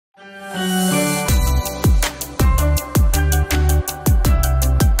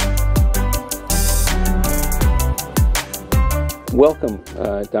welcome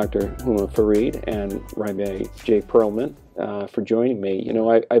Dr. Huma Farid and Rabbi J. Perlman for joining me. You know,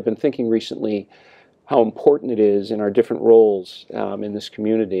 I've been thinking recently how important it is in our different roles in this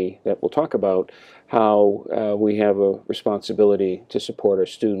community that we'll talk about, how we have a responsibility to support our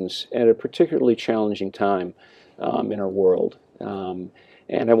students at a particularly challenging time in our world. And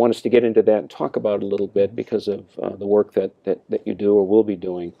I want us to get into that and talk about it a little bit because of the work that you do or will be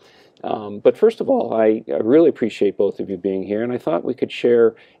doing. But first of all, I really appreciate both of you being here, and I thought we could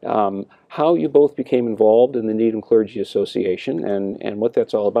share how you both became involved in the Needham Clergy Association and what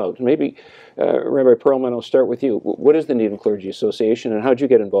that's all about. Maybe, Rabbi Perlman, I'll start with you. What is the Needham Clergy Association, and how did you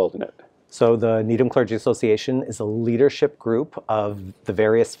get involved in it? So the Needham Clergy Association is a leadership group of the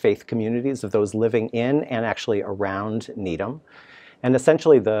various faith communities of those living in and actually around Needham. And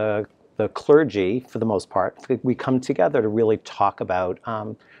essentially the clergy, for the most part, we come together to really talk about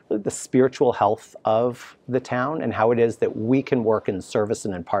the spiritual health of the town and how it is that we can work in service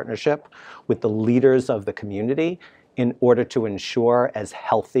and in partnership with the leaders of the community in order to ensure as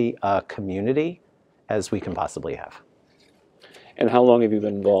healthy a community as we can possibly have. And how long have you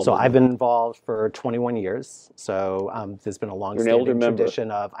been involved? So I've been involved for 21 years. So there's been a long-standing tradition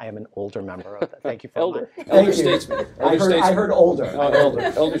of, I am an older member of that. Thank you for elder. Elder statesman. I heard older.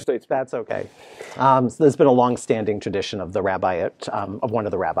 Elder statesman. That's okay. So there's been a long-standing tradition of the rabbi of one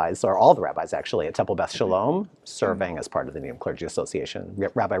of the rabbis, or all the rabbis actually, at Temple Beth Shalom, serving as part of the Needham Clergy Association.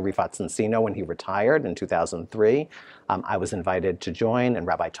 Rabbi Rifat Cincino, when he retired in 2003, I was invited to join, and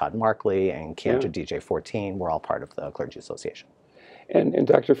Rabbi Todd Markley and Cantor DJ 14 were all part of the Clergy Association. And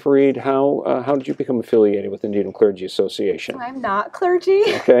Dr. Farid, how did you become affiliated with the Needham Clergy Association? I'm not clergy.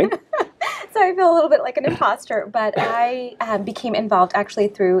 Okay. So I feel a little bit like an imposter, but I became involved actually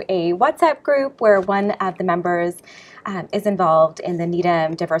through a WhatsApp group where one of the members is involved in the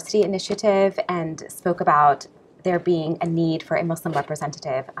Needham Diversity Initiative and spoke about there being a need for a Muslim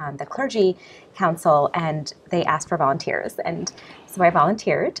representative on the Clergy Council, and they asked for volunteers. And so I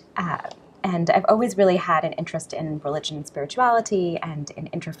volunteered. And I've always really had an interest in religion and spirituality and in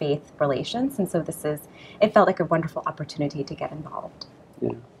interfaith relations. And so it felt like a wonderful opportunity to get involved.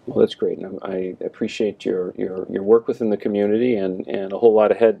 Yeah, well, that's great. And I appreciate your work within the community and a whole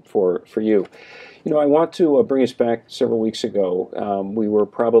lot ahead for you. You know, I want to bring us back several weeks ago. We were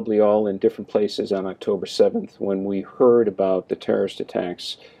probably all in different places on October 7th when we heard about the terrorist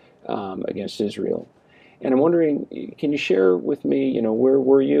attacks against Israel. And I'm wondering, can you share with me, you know, where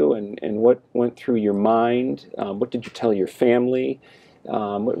were you and what went through your mind? What did you tell your family?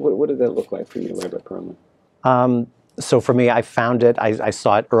 What did that look like for you, Rabbi Perlman? So for me, I found it, I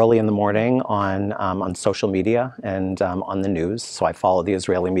saw it early in the morning on social media and on the news. So I followed the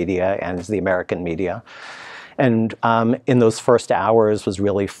Israeli media and the American media. And in those first hours was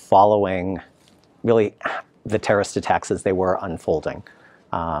really following the terrorist attacks as they were unfolding.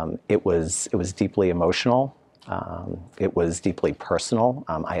 It was deeply emotional. It was deeply personal.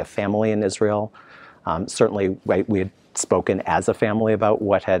 I have family in Israel. Certainly, we had spoken as a family about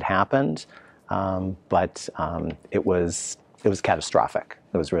what had happened, but it was catastrophic.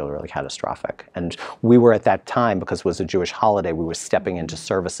 It was really, really catastrophic. And we were at that time, because it was a Jewish holiday, we were stepping into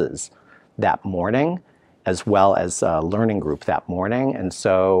services that morning, as well as a learning group that morning, and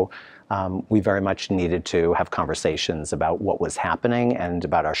so. We very much needed to have conversations about what was happening and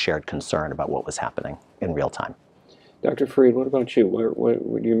about our shared concern about what was happening in real time. Dr. Farid, what about you?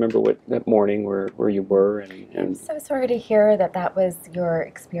 Do you remember that morning where you were? I'm so sorry to hear that was your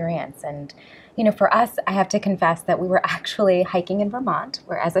experience. And, you know, for us, I have to confess that we were actually hiking in Vermont,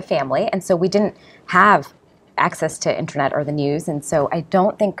 as a family, and so we didn't have access to internet or the news, and so I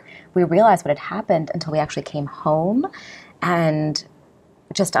don't think we realized what had happened until we actually came home and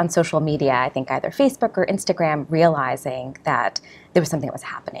just on social media, I think either Facebook or Instagram, realizing that there was something that was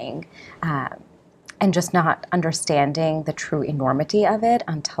happening and just not understanding the true enormity of it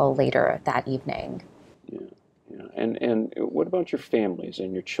until later that evening. Yeah. And what about your families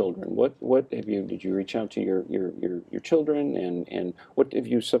and your children? Did you reach out to your children, and what have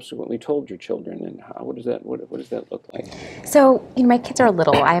you subsequently told your children, and what does that look like? So, you know, my kids are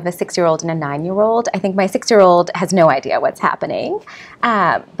little. I have a 6-year-old and a 9-year-old. I think my 6-year-old has no idea what's happening,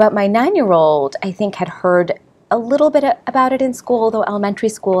 but my 9-year-old, I think, had heard a little bit about it in school. Though elementary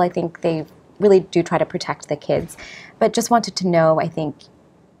school, I think they really do try to protect the kids, but just wanted to know, I think,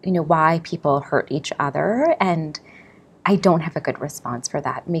 you know, why people hurt each other, and I don't have a good response for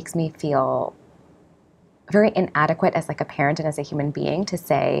that. It makes me feel very inadequate as like a parent and as a human being to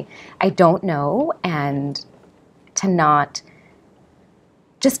say, I don't know, and to not,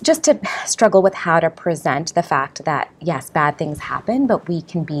 just to struggle with how to present the fact that, yes, bad things happen, but we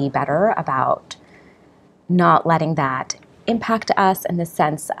can be better about not letting that impact us in the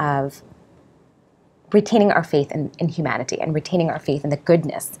sense of retaining our faith in humanity and retaining our faith in the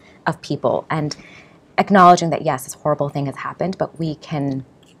goodness of people and acknowledging that, yes, this horrible thing has happened, but we can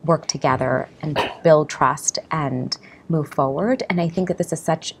work together and build trust and move forward. And I think that this is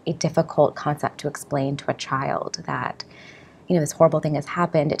such a difficult concept to explain to a child that, this horrible thing has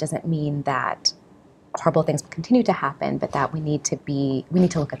happened. It doesn't mean that horrible things will continue to happen, but that we need to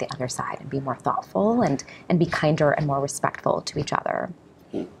look at the other side and be more thoughtful and be kinder and more respectful to each other.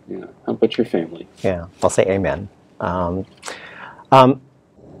 Yeah. How about your family? Yeah, I'll say amen.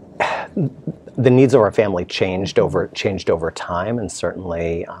 The needs of our family changed over time, and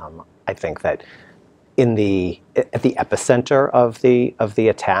certainly I think that at the epicenter of the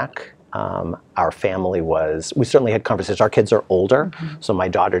attack, our family we certainly had conversations. Our kids are older, so my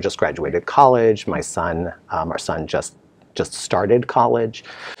daughter just graduated college. My son, our son just started college.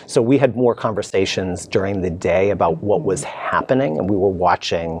 So we had more conversations during the day about what was happening, and we were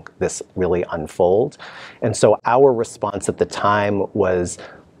watching this really unfold. And so our response at the time was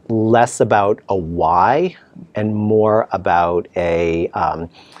less about a why and more about a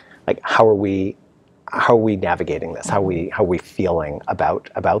how are we navigating this? How are we feeling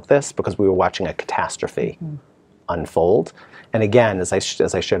about this? Because we were watching a catastrophe unfold. And again, as I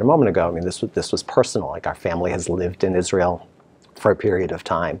shared a moment ago, I mean, this was personal. Like, our family has lived in Israel for a period of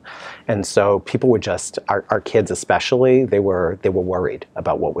time, and so people were just our kids especially. They were worried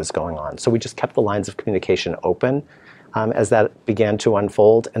about what was going on. So we just kept the lines of communication open as that began to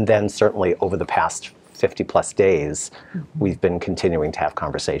unfold, and then certainly over the past 50 plus days, we've been continuing to have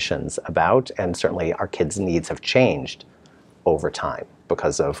conversations about, and certainly our kids' needs have changed over time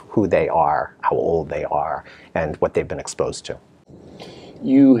because of who they are, how old they are, and what they've been exposed to.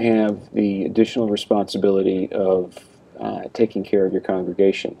 You have the additional responsibility of taking care of your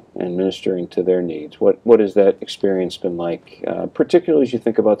congregation and ministering to their needs. What has that experience been like, particularly as you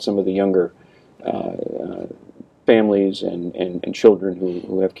think about some of the younger families and children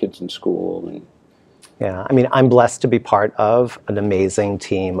who have kids in school? And yeah, I mean, I'm blessed to be part of an amazing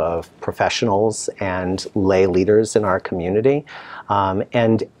team of professionals and lay leaders in our community.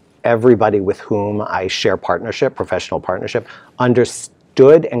 And everybody with whom I share professional partnership,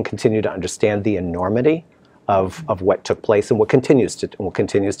 understood and continue to understand the enormity of what took place and what continues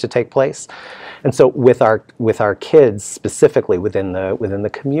to take place. And so with our kids specifically within the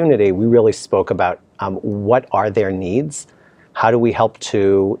community, we really spoke about what are their needs. How do we help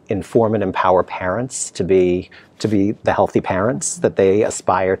to inform and empower parents to be the healthy parents that they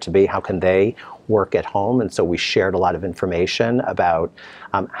aspire to be? How can they work at home? And so we shared a lot of information about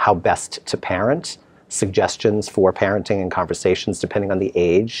how best to parent, suggestions for parenting and conversations depending on the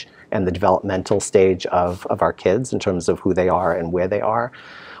age and the developmental stage of our kids in terms of who they are and where they are.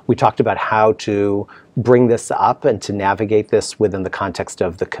 We talked about how to bring this up and to navigate this within the context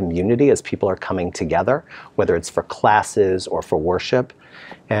of the community as people are coming together, whether it's for classes or for worship.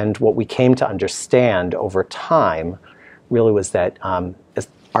 And what we came to understand over time really was that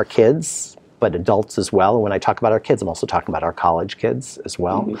our kids, but adults as well, and when I talk about our kids, I'm also talking about our college kids as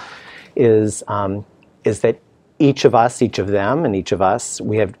well, is that each of them, and each of us,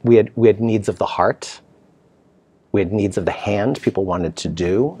 we had needs of the heart. We had needs of the hand. People wanted to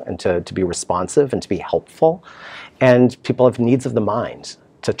do and to be responsive and to be helpful. And people have needs of the mind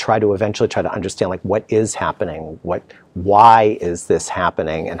to eventually try to understand, like, what is happening? Why is this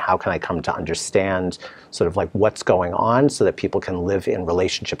happening? And how can I come to understand sort of like what's going on so that people can live in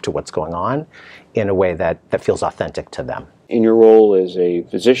relationship to what's going on in a way that feels authentic to them. In your role as a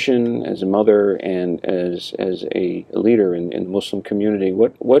physician, as a mother, and as a leader in the Muslim community,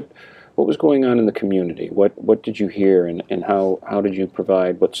 what was going on in the community? What did you hear, and how did you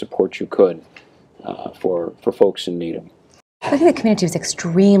provide what support you could for folks in need? I think the community was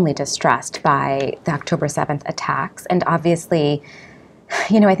extremely distressed by the October 7th attacks, and obviously,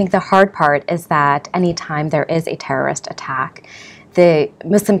 I think the hard part is that anytime there is a terrorist attack, the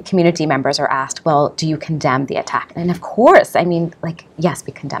Muslim community members are asked, well, do you condemn the attack? And of course, yes,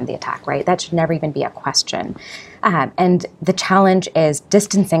 we condemn the attack, right? That should never even be a question. And the challenge is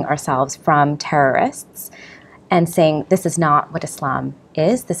distancing ourselves from terrorists and saying, this is not what Islam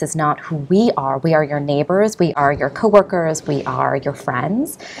is. This is not who we are. We are your neighbors. We are your coworkers. We are your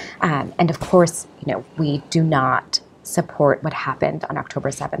friends. And of course, we do not support what happened on October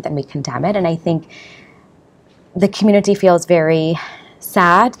 7th, and we condemn it. And I think the community feels very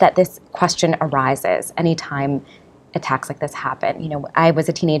sad that this question arises anytime attacks like this happen. I was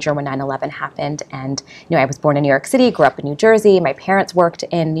a teenager when 9/11 happened, and I was born in New York City, grew up in New Jersey. My parents worked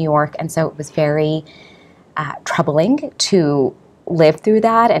in New York, and so it was very troubling to lived through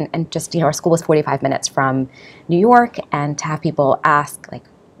that, and just, our school was 45 minutes from New York, and to have people ask, like,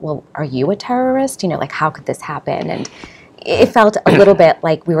 well, are you a terrorist? Like, how could this happen? And it felt a little bit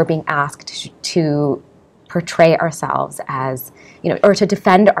like we were being asked to portray ourselves as, or to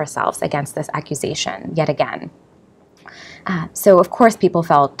defend ourselves against this accusation yet again. So, of course, people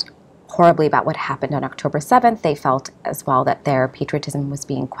felt horribly about what happened on October 7th. They felt as well that their patriotism was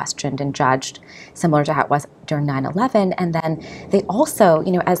being questioned and judged, similar to how it was during 9/11. And then they also,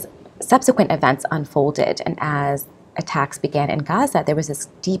 as subsequent events unfolded and as attacks began in Gaza, there was this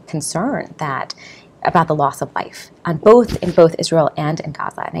deep concern about the loss of life in both Israel and in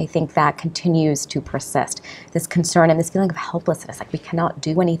Gaza. And I think that continues to persist, this concern and this feeling of helplessness, like we cannot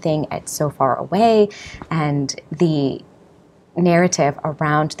do anything, it's so far away. And the narrative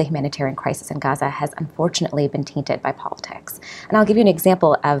around the humanitarian crisis in Gaza has unfortunately been tainted by politics. And I'll give you an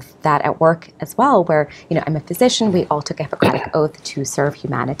example of that at work as well, where, I'm a physician. We all took a Hippocratic oath to serve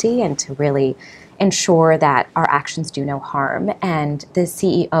humanity and to really ensure that our actions do no harm. And the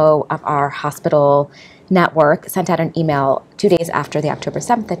CEO of our hospital network sent out an email 2 days after the October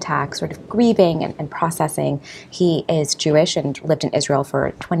 7th attack, sort of grieving and processing. He is Jewish and lived in Israel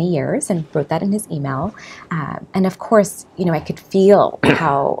for 20 years and wrote that in his email. And of course, I could feel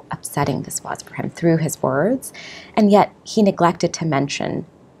how upsetting this was for him through his words. And yet he neglected to mention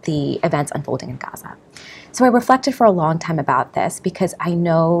the events unfolding in Gaza. So I reflected for a long time about this because I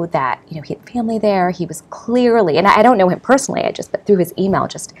know that, he had family there. He was clearly, and I don't know him personally, but through his email,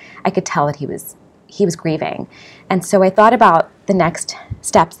 I could tell that he was grieving. And so I thought about the next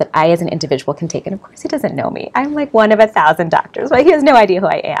steps that I as an individual can take. And of course, he doesn't know me. I'm like one of 1,000 doctors, right? He has no idea who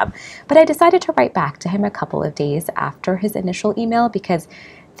I am. But I decided to write back to him a couple of days after his initial email because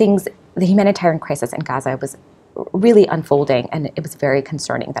the humanitarian crisis in Gaza was really unfolding, and it was very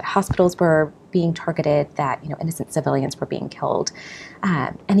concerning that hospitals were being targeted, that innocent civilians were being killed,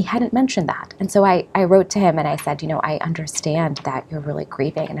 and he hadn't mentioned that. And so I wrote to him and I said, I understand that you're really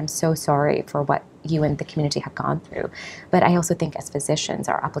grieving, and I'm so sorry for what you and the community have gone through. But I also think as physicians,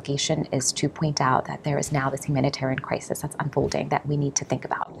 our obligation is to point out that there is now this humanitarian crisis that's unfolding that we need to think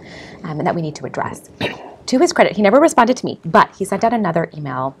about and that we need to address. To his credit, he never responded to me, but he sent out another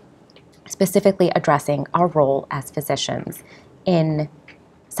email specifically addressing our role as physicians in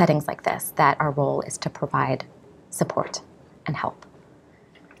settings like this, that our role is to provide support and help.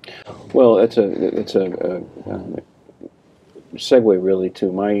 Well, it's a segue really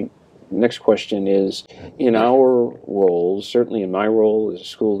to my next question is, in our roles, certainly in my role as a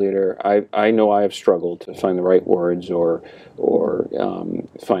school leader, I know I have struggled to find the right words or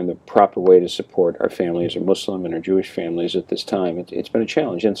find the proper way to support our families, our Muslim and our Jewish families at this time. It's been a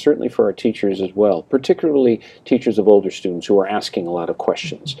challenge, and certainly for our teachers as well, particularly teachers of older students who are asking a lot of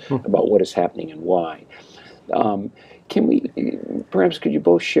questions about what is happening and why. Perhaps could you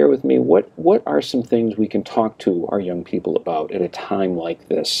both share with me what are some things we can talk to our young people about at a time like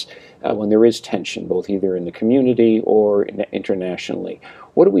this, when there is tension, both either in the community or internationally?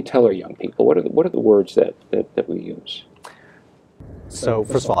 What do we tell our young people? What are the words that we use? So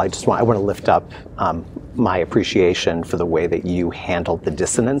first of all, I want to lift up my appreciation for the way that you handled the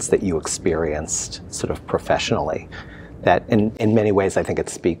dissonance that you experienced sort of professionally. That in many ways, I think it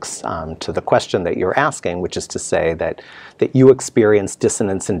speaks to the question that you're asking, which is to say that you experienced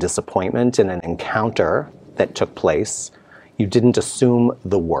dissonance and disappointment in an encounter that took place. You didn't assume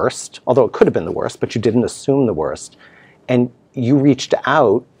the worst, although it could have been the worst, but you didn't assume the worst. And you reached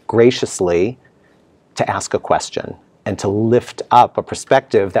out graciously to ask a question and to lift up a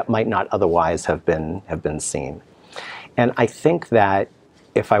perspective that might not otherwise have been seen. And I think that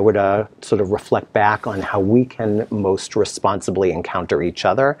if I were to sort of reflect back on how we can most responsibly encounter each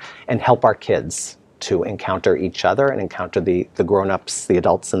other and help our kids to encounter each other and encounter the grown-ups, the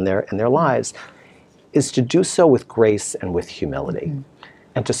adults in their lives, is to do so with grace and with humility.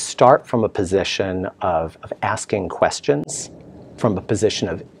 And to start from a position of asking questions, from a position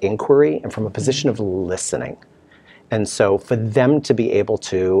of inquiry, and from a position of listening. And so for them to be able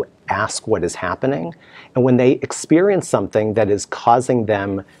to ask what is happening, and when they experience something that is causing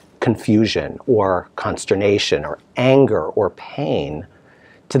them confusion or consternation or anger or pain,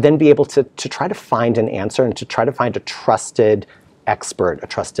 to then be able to try to find an answer and to try to find a trusted expert, a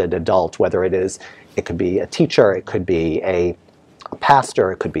trusted adult, whether it could be a teacher, it could be a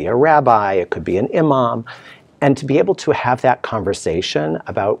pastor, it could be a rabbi, it could be an imam, and to be able to have that conversation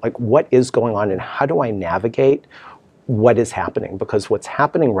about like what is going on and how do I navigate what is happening, because what's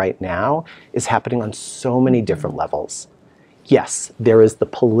happening right now is happening on so many different levels. Yes, there is the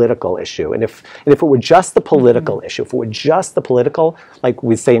political issue, and if it were just the political issue, if it were just the political, like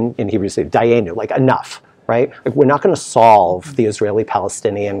we say in Hebrew, say dayenu, like enough, right? Like, we're not going to solve the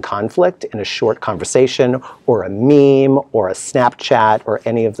Israeli-Palestinian conflict in a short conversation or a meme or a Snapchat or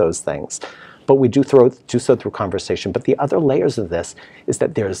any of those things. But we do so through conversation. But the other layers of this is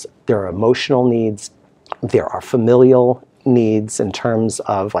that there are emotional needs, there are familial needs in terms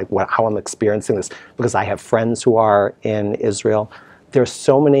of like how I'm experiencing this, because I have friends who are in Israel. There's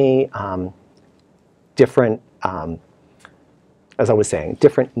so many different, as I was saying,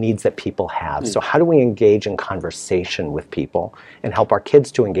 different needs that people have. So how do we engage in conversation with people and help our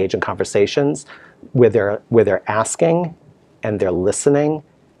kids to engage in conversations where they're asking and they're listening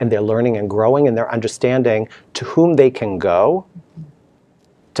and they're learning and growing and they're understanding to whom they can go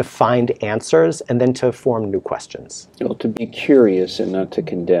to find answers and then to form new questions. Well, to be curious and not to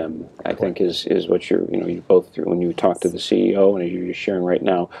condemn, I think is what you both do when you talk to the CEO and you're sharing right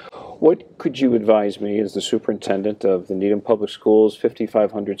now. What could you advise me as the superintendent of the Needham Public Schools,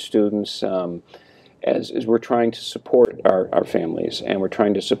 5,500 students, as we're trying to support our families and we're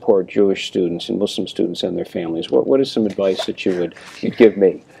trying to support Jewish students and Muslim students and their families? What is some advice that you'd give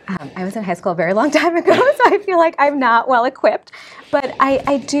me? I was in high school a very long time ago, so I feel like I'm not well equipped. But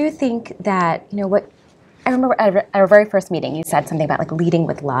I do think that, what I remember at our very first meeting, you said something about like leading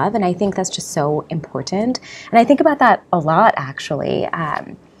with love, and I think that's just so important. And I think about that a lot, actually,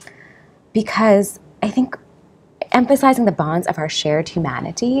 because I think emphasizing the bonds of our shared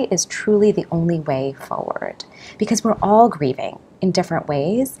humanity is truly the only way forward, because we're all grieving in different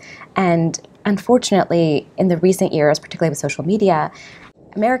ways. And unfortunately, in the recent years, particularly with social media,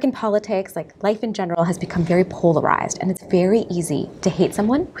 American politics, like life in general, has become very polarized, and it's very easy to hate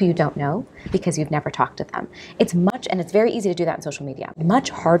someone who you don't know because you've never talked to them. It's very easy to do that on social media. Much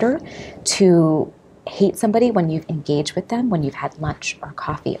harder to hate somebody when you've engaged with them, when you've had lunch or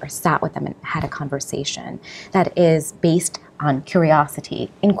coffee or sat with them and had a conversation that is based on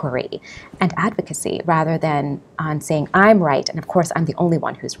curiosity, inquiry, and advocacy, rather than on saying, I'm right, and of course I'm the only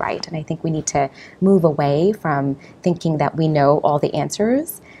one who's right. And I think we need to move away from thinking that we know all the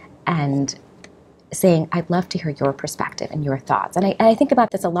answers and saying, I'd love to hear your perspective and your thoughts. And I think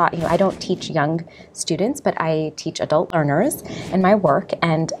about this a lot. I don't teach young students, but I teach adult learners in my work,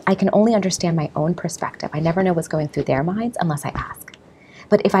 and I can only understand my own perspective. I never know what's going through their minds unless I ask.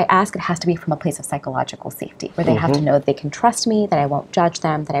 But if I ask, it has to be from a place of psychological safety, where they have to know that they can trust me, that I won't judge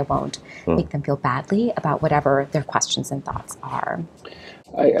them, that I won't make them feel badly about whatever their questions and thoughts are.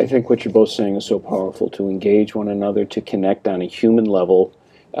 I think what you're both saying is so powerful, to engage one another, to connect on a human level,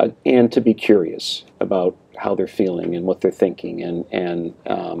 and to be curious about how they're feeling and what they're thinking. And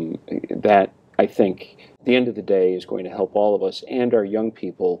that, I think, at the end of the day, is going to help all of us and our young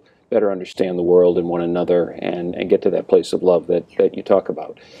people better understand the world and one another and get to that place of love that you talk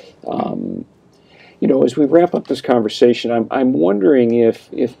about. As we wrap up this conversation, I'm wondering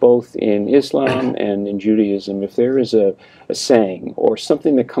if both in Islam and in Judaism, if there is a saying or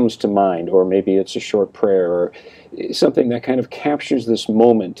something that comes to mind, or maybe it's a short prayer or something that kind of captures this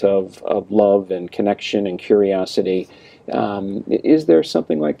moment of love and connection and curiosity. Is there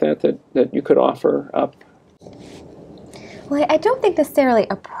something like that you could offer up? Well, I don't think necessarily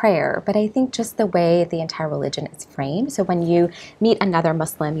a prayer, but I think just the way the entire religion is framed. So when you meet another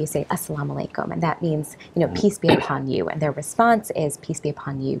Muslim, you say, Assalamu alaikum, and that means, peace be upon you. And their response is, peace be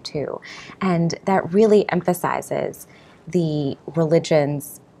upon you too. And that really emphasizes the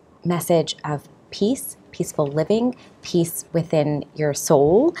religion's message of peace, peaceful living, peace within your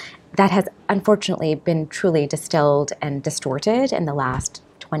soul, that has unfortunately been truly distilled and distorted in the last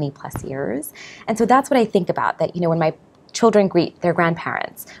 20 plus years. And so that's what I think about, that, when my children greet their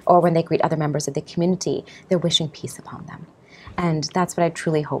grandparents or when they greet other members of the community, they're wishing peace upon them. And that's what I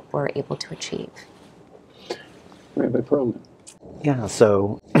truly hope we're able to achieve. Rabbi Perlman. Yeah,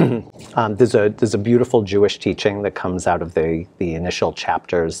 so there's a beautiful Jewish teaching that comes out of the initial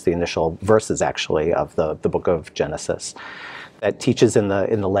chapters, the initial verses actually of the book of Genesis, that teaches in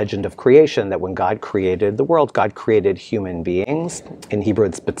the legend of creation that when God created the world, God created human beings. In Hebrew,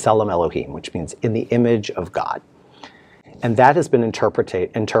 it's B'Tselem Elohim, which means in the image of God. And that has been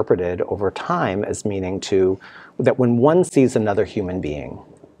interpreted over time as meaning that when one sees another human being,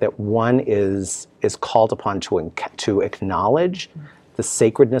 that one is called upon to acknowledge the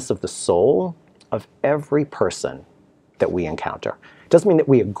sacredness of the soul of every person that we encounter. It doesn't mean that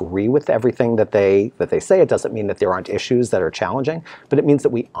we agree with everything that they say. It doesn't mean that there aren't issues that are challenging, but it means that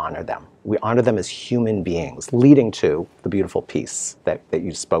we honor them. We honor them as human beings, leading to the beautiful peace that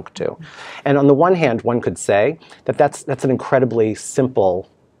you spoke to. And on the one hand, one could say that that's an incredibly simple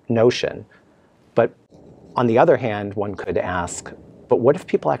notion, but on the other hand, one could ask, but what if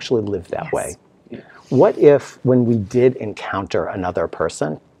people actually live that way? What if, when we did encounter another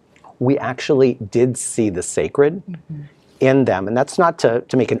person, we actually did see the sacred in them. And that's not to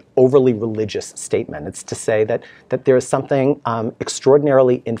make an overly religious statement. It's to say that there is something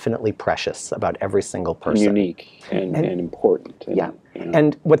extraordinarily, infinitely precious about every single person. Unique and important. And, yeah.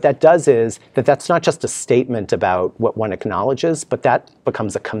 And what that does is that's not just a statement about what one acknowledges, but that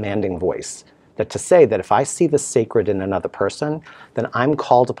becomes a commanding voice. That to say that if I see the sacred in another person, then I'm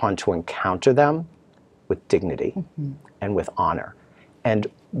called upon to encounter them with dignity and with honor. And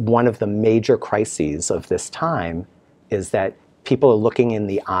one of the major crises of this time is that people are looking in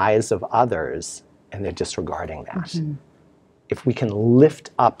the eyes of others and they're disregarding that. If we can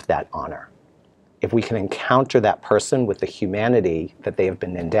lift up that honor, if we can encounter that person with the humanity that they have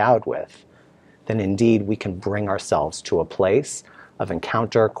been endowed with, then indeed we can bring ourselves to a place of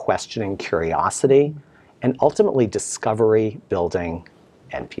encounter, questioning, curiosity, and ultimately discovery, building,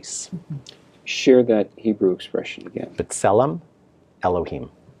 and peace. Share that Hebrew expression again. B'Tselem Elohim.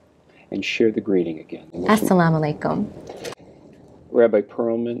 And share the greeting again. Assalamu alaikum. Rabbi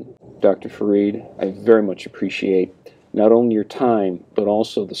Perlman, Dr. Farid, I very much appreciate not only your time, but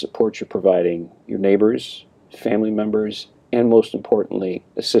also the support you're providing your neighbors, family members, and most importantly,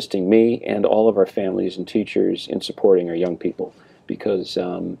 assisting me and all of our families and teachers in supporting our young people, because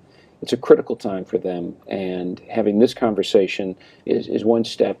it's a critical time for them, and having this conversation is one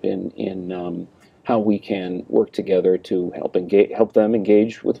step in how we can work together to help them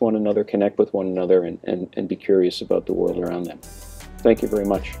engage with one another, connect with one another, and be curious about the world around them. Thank you very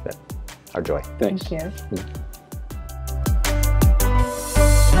much. Our joy. Thanks. Thank you.